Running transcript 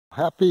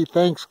Happy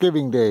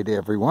Thanksgiving Day to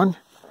everyone.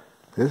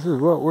 This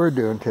is what we're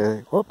doing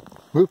today. Whoop,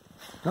 move.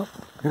 Nope,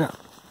 get up.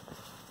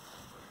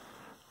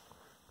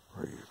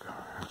 Where you going?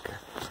 Okay.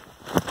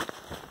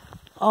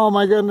 Oh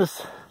my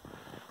goodness.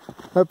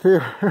 Up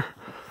here.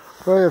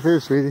 Way up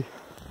here, sweetie.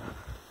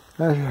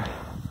 Right here.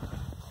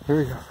 Here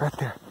we go, right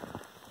there.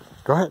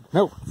 Go ahead.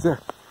 No, it's there.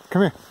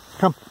 Come here.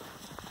 Come.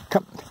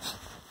 Come.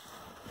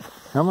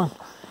 Come on.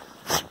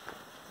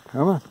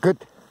 Come on. Good.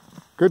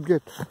 Good,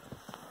 good.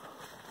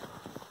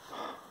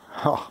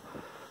 Oh,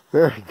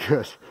 very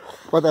good.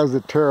 Well, that was a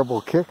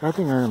terrible kick. I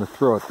think I'm going to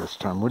throw it this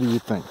time. What do you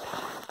think?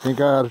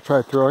 Think I ought to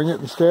try throwing it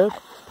instead?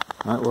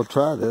 All right, we'll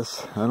try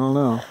this. I don't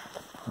know.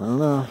 I don't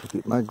know.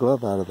 Get my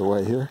glove out of the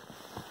way here.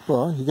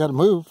 Well, you got to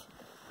move.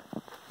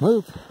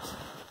 Move.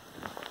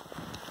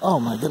 Oh,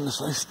 my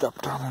goodness. I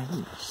stepped on it. I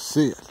didn't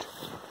see it.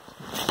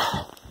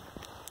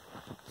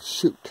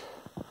 Shoot.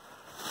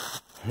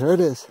 Here it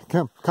is.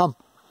 Come, come.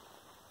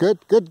 Good,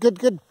 good, good,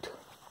 good.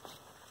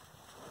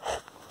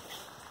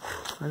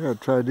 I gotta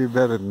try to do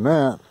better than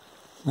that.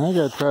 I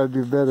gotta try to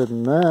do better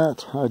than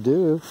that. I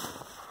do.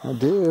 I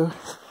do.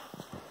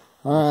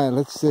 Alright,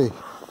 let's see.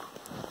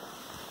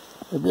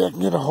 Maybe I can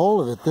get a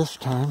hold of it this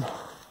time.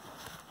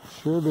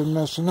 Sure been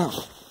messing up.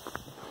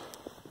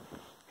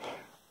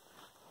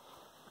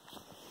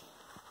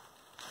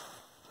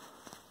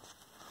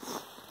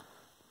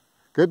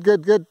 Good,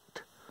 good, good.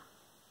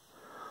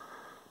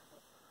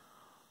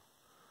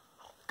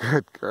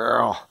 Good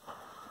girl.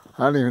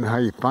 I don't even know how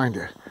you find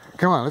it.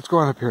 Come on, let's go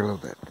on up here a little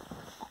bit.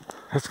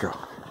 Let's go.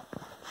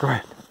 Go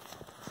ahead.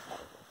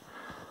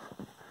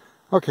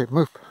 Okay,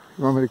 move.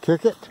 You want me to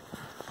kick it?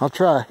 I'll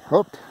try.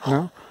 Oh,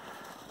 no.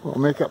 We'll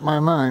make up my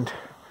mind.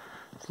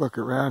 Let's look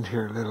around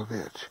here a little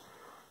bit.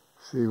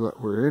 See what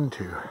we're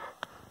into.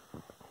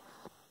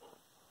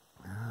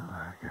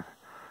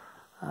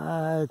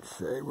 I'd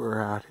say we're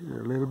out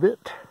here a little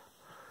bit.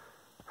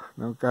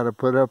 Don't gotta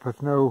put up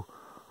with no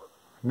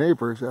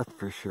neighbors, that's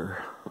for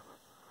sure.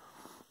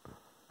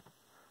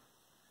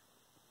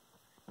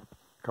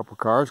 A couple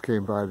cars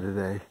came by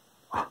today.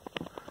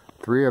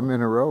 3 of them in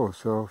a row,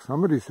 so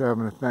somebody's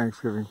having a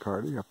Thanksgiving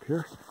party up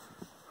here.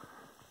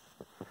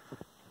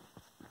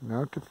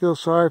 Not to feel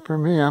sorry for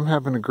me, I'm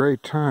having a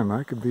great time.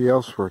 I could be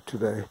elsewhere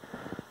today.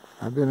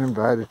 I've been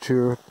invited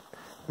to a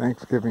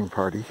Thanksgiving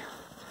party,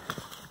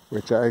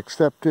 which I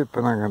accepted,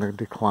 but I'm going to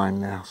decline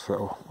now,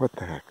 so what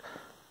the heck.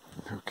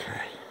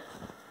 Okay,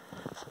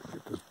 so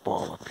get this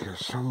ball up here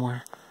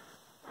somewhere.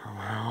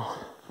 Somehow.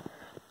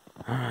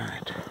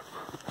 Alright.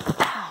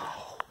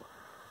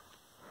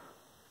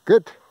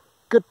 Good,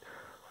 good.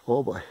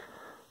 Oh boy.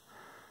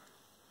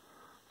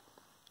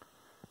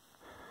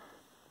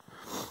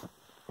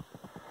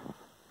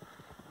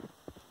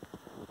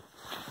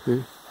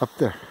 See, up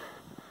there.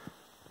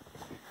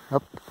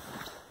 Up.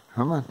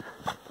 Come on.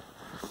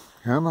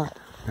 Come on.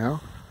 No.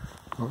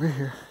 Over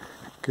here.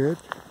 Good,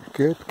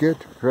 good, good.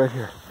 Right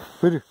here.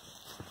 Good,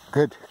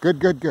 good, good,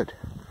 good, good.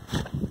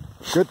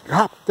 Good.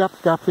 Hop, hop,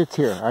 hop. It's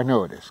here. I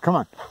know it is. Come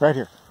on. Right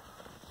here.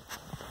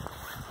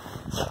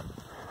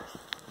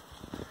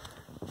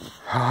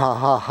 Ha ha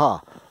ha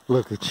ha.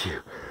 Look at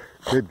you.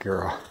 Good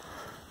girl.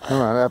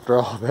 Come on, after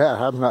all that,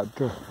 I'm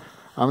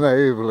not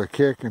able to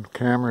kick and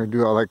camera and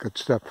do all that good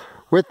stuff.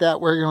 With that,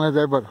 we're going to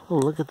let everybody, oh,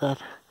 look at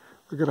that.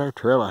 Look at our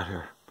trail out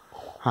here.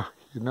 Huh,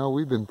 you know,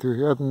 we've been through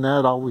here. Other than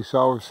that, all we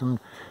saw was some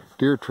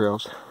deer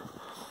trails.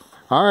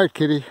 All right,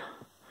 kitty.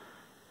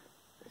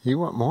 You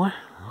want more?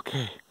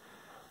 Okay.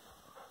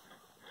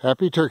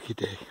 Happy Turkey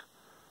Day.